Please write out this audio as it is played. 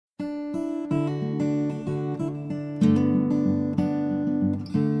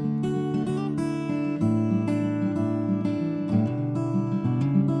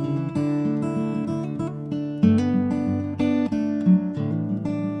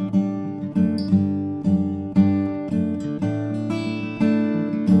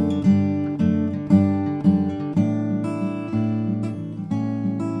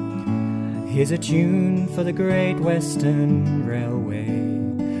Here's a tune for the Great Western Railway,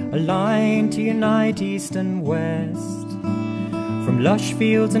 a line to unite east and west. From lush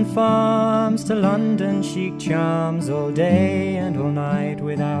fields and farms to London chic charms, all day and all night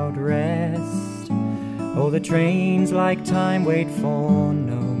without rest. Oh, the trains like time wait for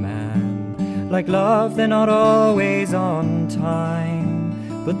no man, like love they're not always on time.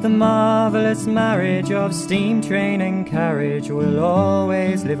 But the marvellous marriage of steam train and carriage will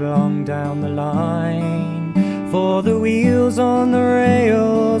always live long down the line. For the wheels on the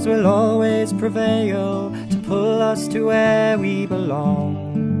rails will always prevail to pull us to where we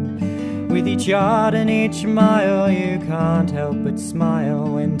belong. With each yard and each mile you can't help but smile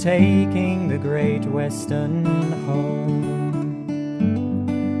when taking the Great Western home.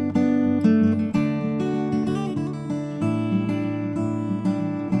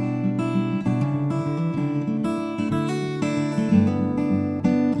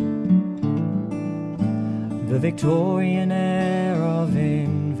 The Victorian air of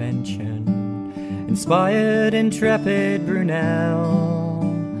invention inspired intrepid Brunel,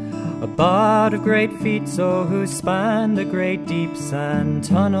 a bard of great feats, oh, who spanned the great deeps and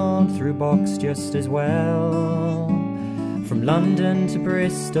tunnelled through box just as well. From London to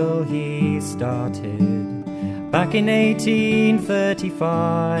Bristol he started back in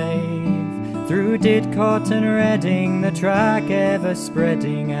 1835. Through Didcot and Reading, the track ever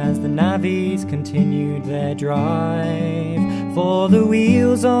spreading as the navvies continued their drive. For the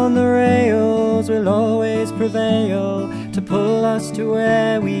wheels on the rails will always prevail to pull us to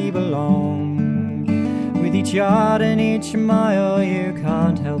where we belong. With each yard and each mile you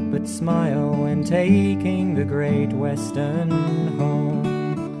can't help but smile when taking the Great Western home.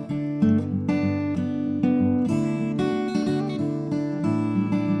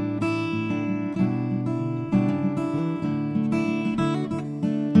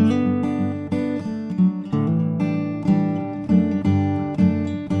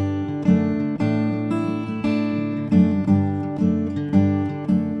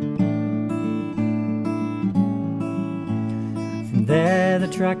 There the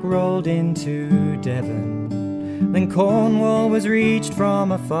track rolled into Devon, then Cornwall was reached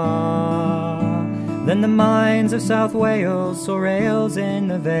from afar. Then the mines of South Wales saw rails in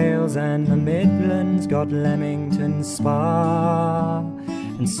the Vales, and the Midlands got Leamington Spa.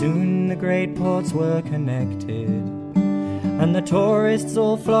 And soon the great ports were connected, and the tourists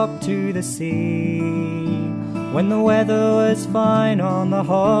all flocked to the sea. When the weather was fine on the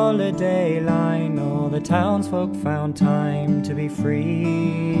holiday line, all the townsfolk found time to be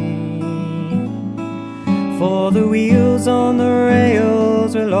free. For the wheels on the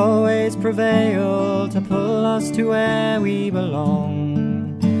rails will always prevail to pull us to where we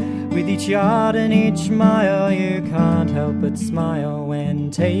belong. With each yard and each mile you can't help but smile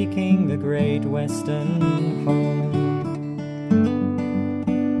when taking the Great Western home.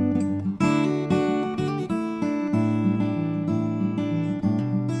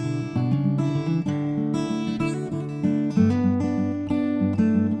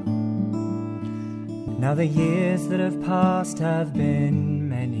 Now the years that have passed have been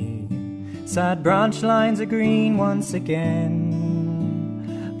many, sad branch lines are green once again.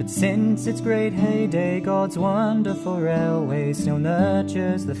 But since its great heyday, God's wonderful railway still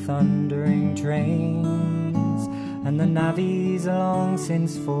nurtures the thundering trains. And the navvies are long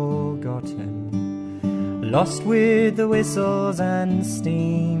since forgotten, lost with the whistles and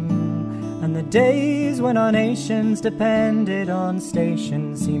steam. And the days when our nations depended on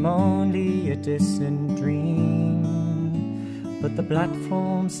stations seem only a distant dream. But the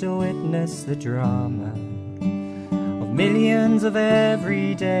platforms still witness the drama of millions of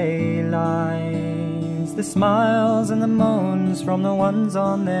everyday lives, the smiles and the moans from the ones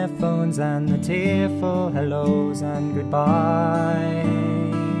on their phones, and the tearful hellos and goodbyes.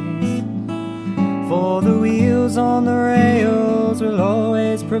 For the wheels on the rails will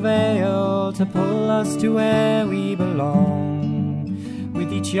always prevail to pull us to where we belong.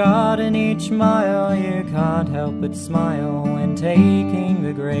 With each yard and each mile you can't help but smile when taking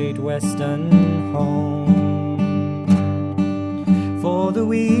the Great Western home. For the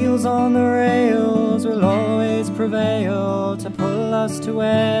wheels on the rails will always prevail to pull us to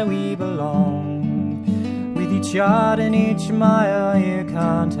where we belong. With each yard and each mile you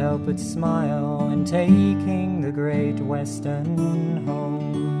can't help but smile when taking the Great Western home.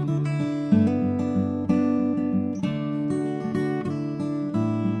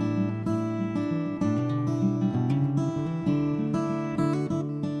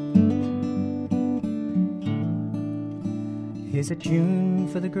 Here's a tune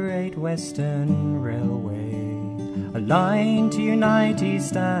for the Great Western Railway, a line to unite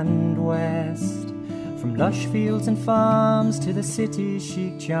east and west. From lush fields and farms to the city's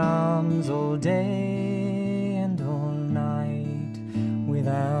chic charms all day.